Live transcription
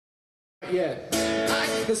Not yet.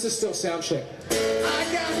 This is still sound check. I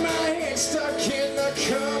got my head stuck in the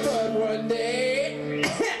cupboard one day.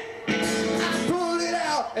 I pulled it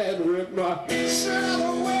out and ripped my shirt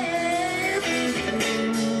away.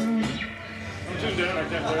 I'm tuned down, I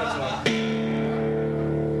can't play that song.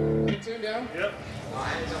 Tuned down? Yep.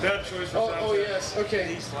 Bad choice for sound oh check. yes,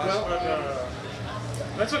 okay. Well,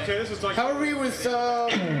 But, that's okay, this is like... how are we with,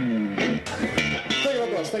 thank you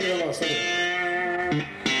very much, thank you very much, thank you.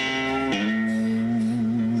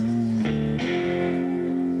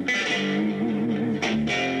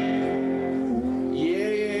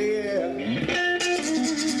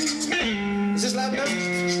 Is this loud enough?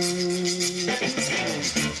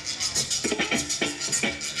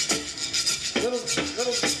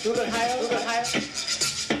 Little bit higher, a little bit higher.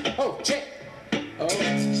 Oh, check. Oh.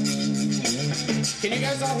 Can you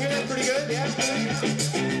guys all hear that pretty good? Yeah?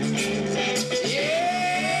 Yeah!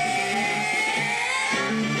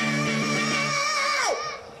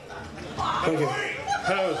 Thank you.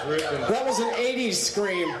 That was ripping. That was an 80s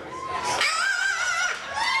scream.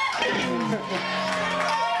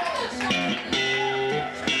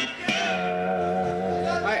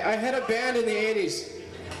 I had a band in the 80s.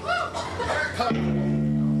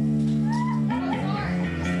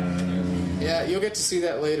 Yeah, you'll get to see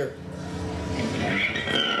that later.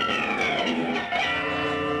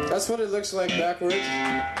 That's what it looks like backwards.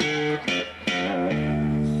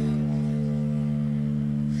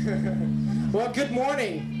 Well, good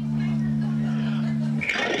morning.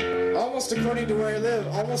 Almost according to where I live,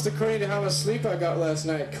 almost according to how much sleep I got last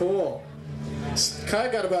night. Cool. Kai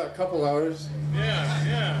got about a couple hours.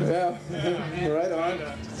 Yeah. Right on.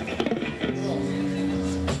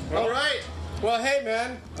 All right. Well, hey,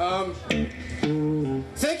 man.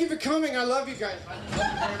 Thank you for coming. I love you guys.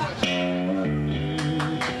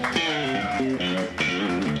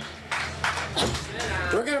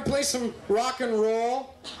 We're gonna play some rock and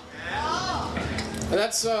roll.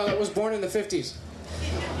 That was born in the 50s.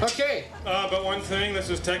 Okay. But one thing, this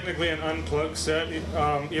is technically an unplugged set,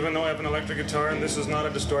 even though I have an electric guitar, and this is not a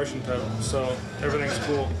distortion pedal, so everything's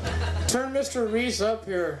cool. Turn Mr. Reese up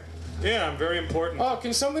here. Yeah, I'm very important. Oh,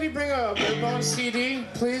 can somebody bring a BAREBONES CD,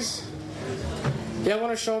 please? Yeah, I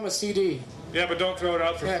want to show him a CD. Yeah, but don't throw it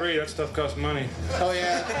out for free. That stuff costs money. Oh,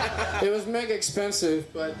 yeah. It was mega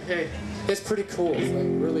expensive, but hey, it's pretty cool. It's like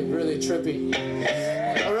really, really trippy.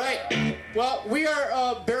 All right. Well, we are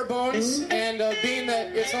BAREBONES, and being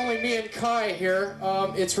that it's only me and Kai here,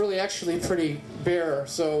 it's really actually pretty bare.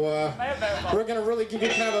 So we're going to really give you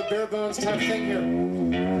kind of a BAREBONES type thing here.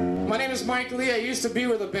 My name is Mike Lee. I used to be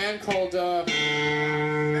with a band called Baron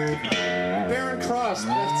Cross.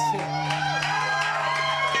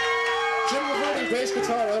 Jim Laverty, bass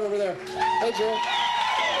guitar right over there. Hey, Joe.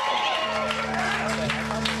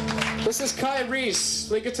 This is Kai Reese,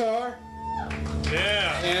 lead guitar.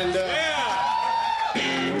 Yeah. And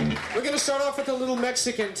we're going to start off with a little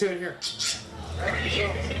Mexican tune here.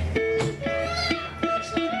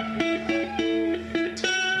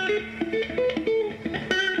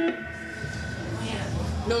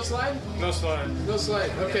 No slide? No slide. No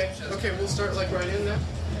slide. Okay. Okay, we'll start like right in there.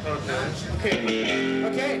 Okay.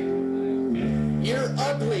 Okay. You're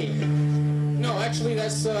ugly. No, actually,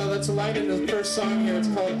 that's a line in the first song here. It's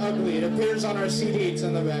called Ugly. It appears on our CD. It's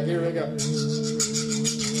in the back. Here we go.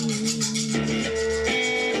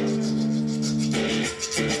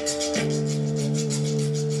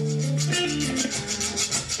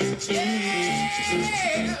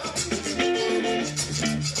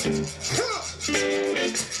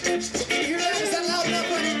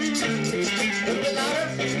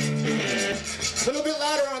 A little bit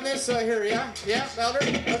louder on this here, yeah? Yeah, louder?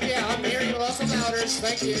 Okay, yeah, I'm hearing lots of louders.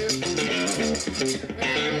 Thank you.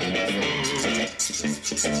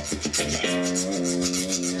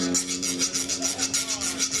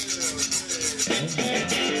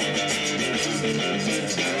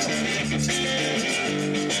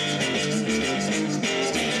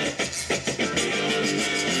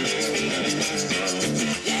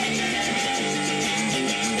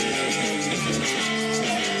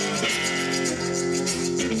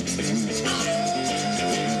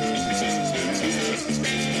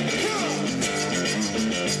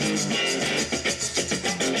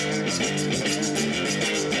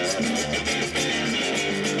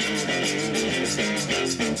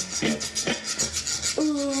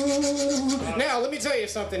 Now, let me tell you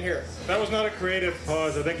something here. That was not a creative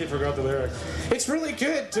pause. I think you forgot the lyrics. It's really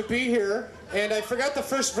good to be here, and I forgot the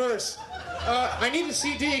first verse. I need a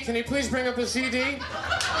CD. Can you please bring up a CD?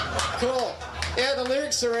 Cool. Yeah, the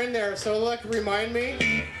lyrics are in there, so like remind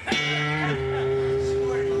me.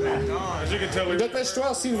 As you can tell,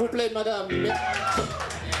 Dépêche-toi, s'il vous plaît, madame.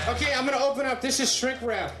 Okay, I'm gonna open up. This is shrink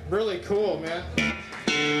wrap. Really cool, man.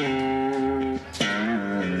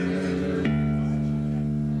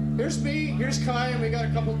 Here's me, here's Kai, and we got a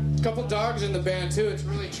couple dogs in the band too. It's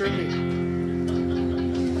really trippy.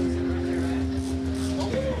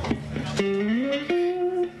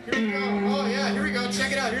 Here we go. Oh yeah, here we go.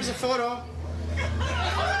 Check it out. Here's a photo.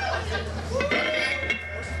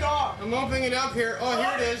 I'm opening it up here. Oh,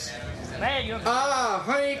 here it is. Ah,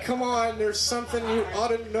 honey, come on. There's something you ought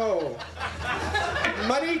to know.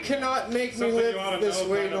 Money cannot make me live this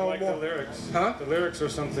way no more. The lyrics. Huh? The lyrics are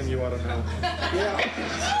something you ought to know.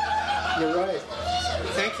 Yeah. You're right.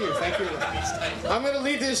 Thank you. Thank you. I'm going to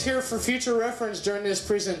leave this here for future reference during this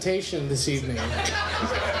presentation this evening.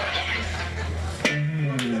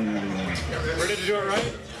 Ready to do it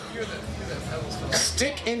right?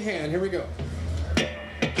 Stick in hand. Here we go.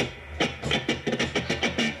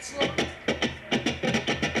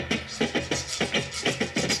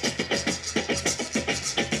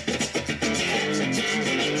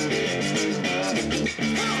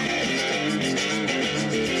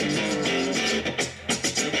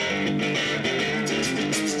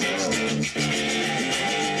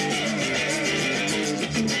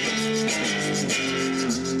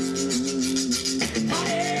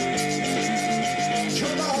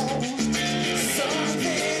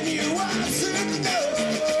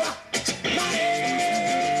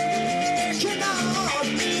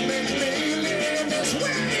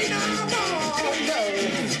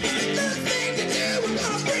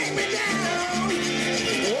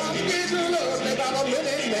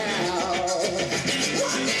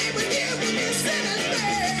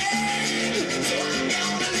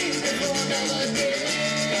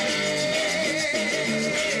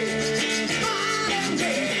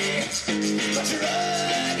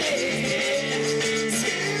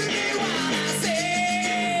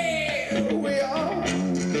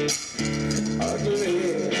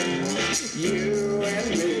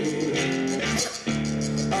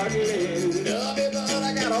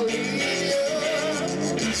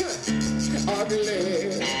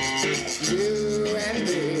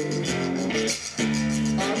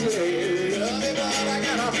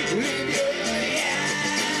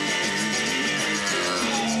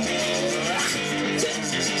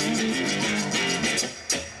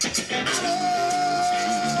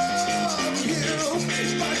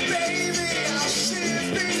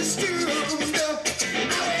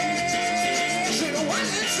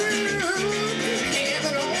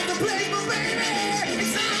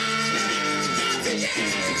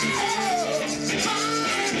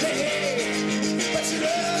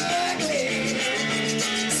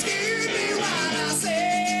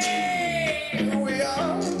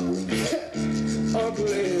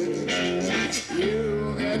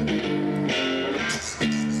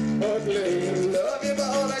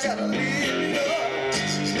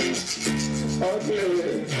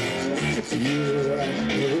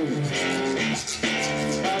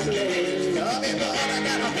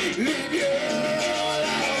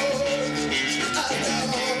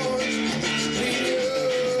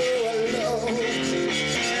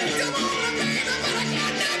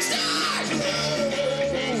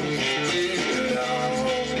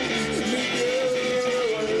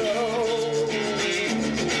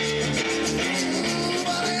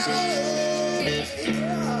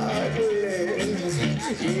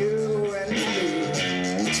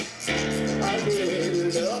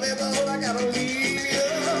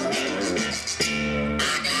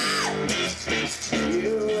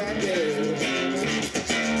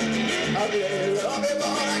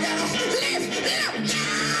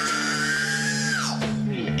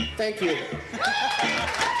 Thank you.